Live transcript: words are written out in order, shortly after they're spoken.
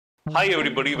Hi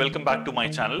everybody, welcome back to my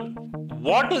channel.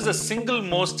 What is the single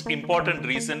most important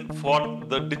reason for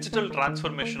the digital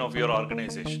transformation of your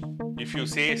organization? If you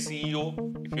say CEO,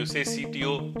 if you say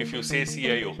CTO, if you say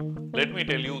CIO, let me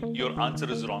tell you, your answer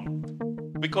is wrong.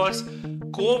 Because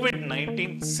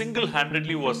COVID-19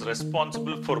 single-handedly was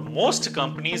responsible for most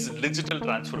companies' digital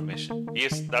transformation.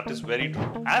 Yes, that is very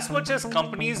true. As much as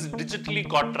companies digitally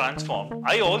got transformed,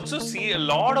 I also see a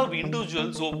lot of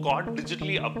individuals who got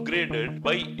digitally upgraded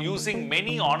by using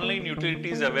many online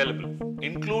utilities available,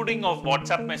 including of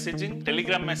WhatsApp messaging,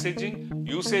 Telegram messaging,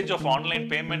 usage of online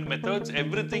payment methods.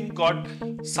 Everything got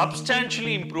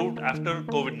substantially improved after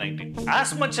COVID-19.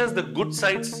 As much as the good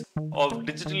sides of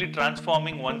digitally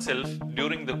transforming oneself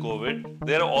during the COVID,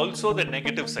 there are also the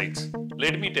negative sides.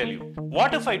 Let me tell you.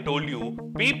 What if I told you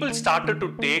people started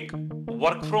to take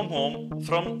work from home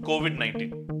from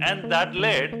COVID-19, and that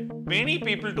led many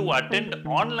people to attend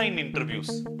online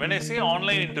interviews. When I say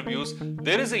online interviews,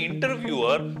 there is an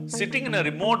interviewer sitting in a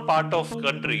remote part of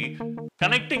country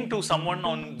connecting to someone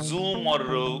on Zoom or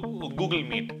Google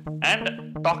Meet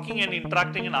and talking and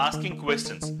interacting and asking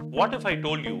questions. What if I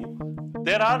told you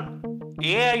there are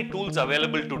AI tools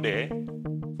available today?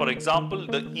 For example,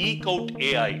 the eCoute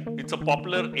AI. It's a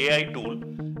popular AI tool.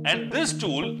 And this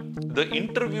tool, the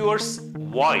interviewer's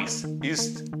voice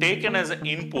is taken as an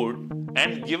input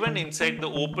and given inside the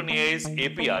OpenAI's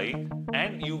API,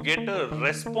 and you get a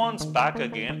response back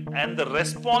again, and the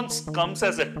response comes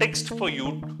as a text for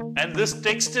you, and this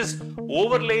text is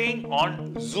overlaying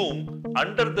on Zoom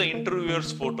under the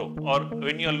interviewer's photo, or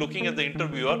when you're looking at the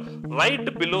interviewer,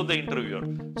 right below the interviewer.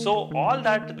 So all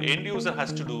that end user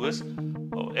has to do is,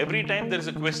 every time there is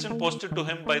a question posted to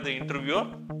him by the interviewer,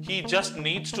 he just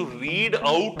needs to read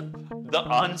out the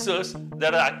answers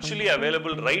that are actually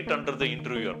available right under the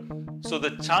interviewer. So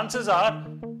the chances are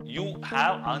you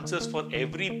have answers for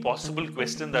every possible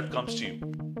question that comes to you,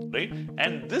 right?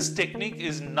 And this technique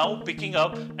is now picking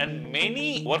up, and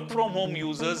many work from home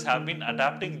users have been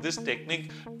adapting this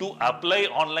technique to apply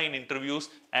online interviews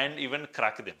and even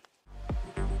crack them.